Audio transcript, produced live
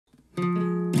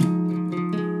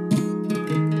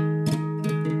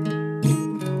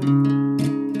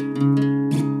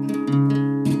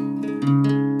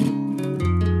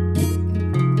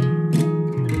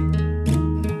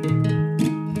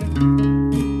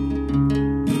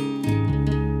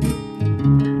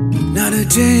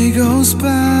day goes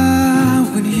by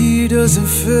when he doesn't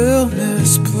feel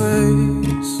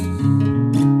misplaced.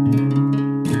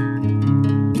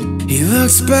 He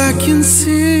looks back and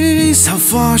sees how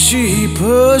far she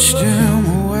pushed him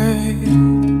away.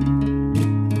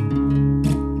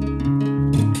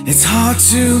 It's hard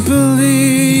to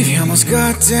believe he almost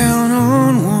got down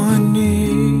on one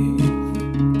knee.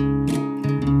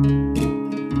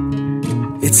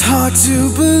 It's hard to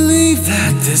believe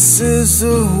that this is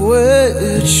the way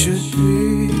it should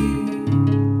be.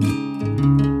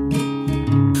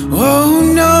 Oh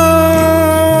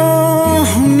no,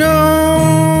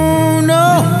 no,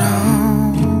 no, no.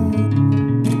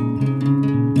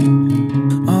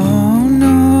 Oh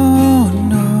no,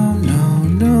 no, no,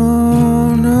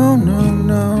 no, no, no,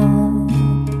 no.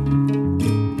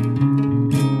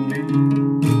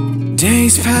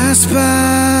 Days pass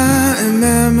by and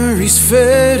memories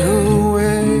fade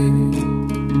away.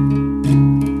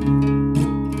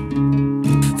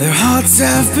 Their hearts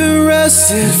have been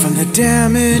rested from the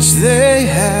damage they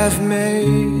have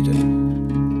made.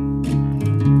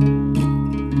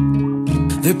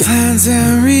 Their plans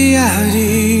and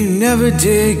reality never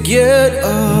did get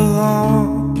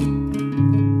along.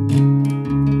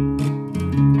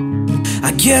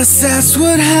 I guess that's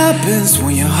what happens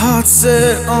when your heart's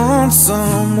set on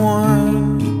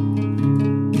someone.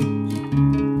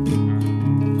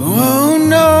 Oh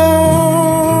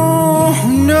no,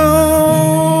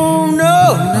 no, no, no.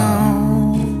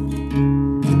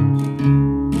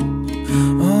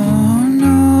 Oh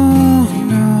no,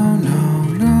 no, no,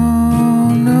 no,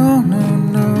 no, no,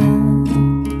 no.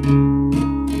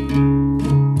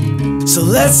 So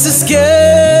let's escape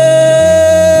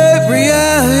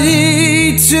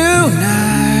reality tonight.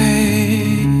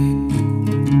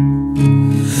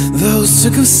 Those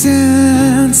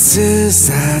circumstances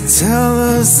that tell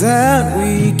us that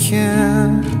we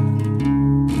can,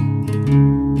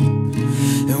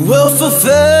 and we'll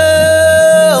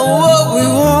fulfill what we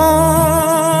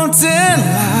want in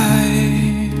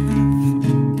life,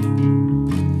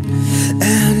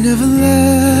 and never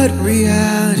let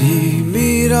reality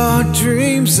meet our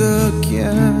dreams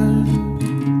again.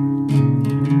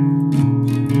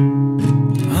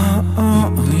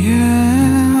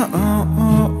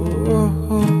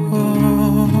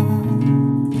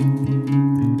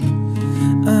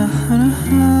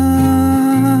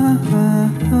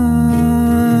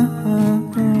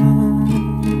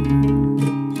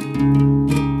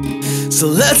 So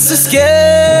let's escape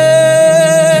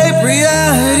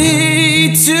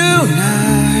reality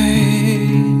tonight.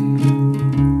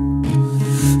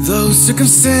 Those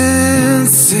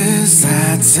circumstances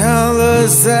that tell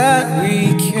us that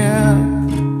we can,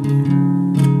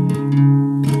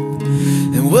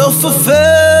 and we'll fulfill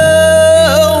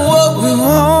what we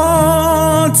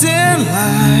want in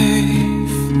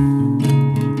life,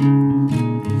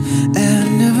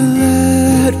 and never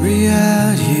let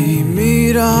reality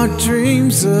meet our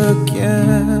dreams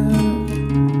again.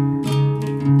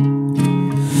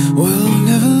 We'll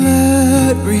never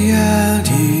let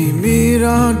reality meet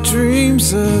our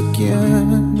dreams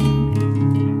again.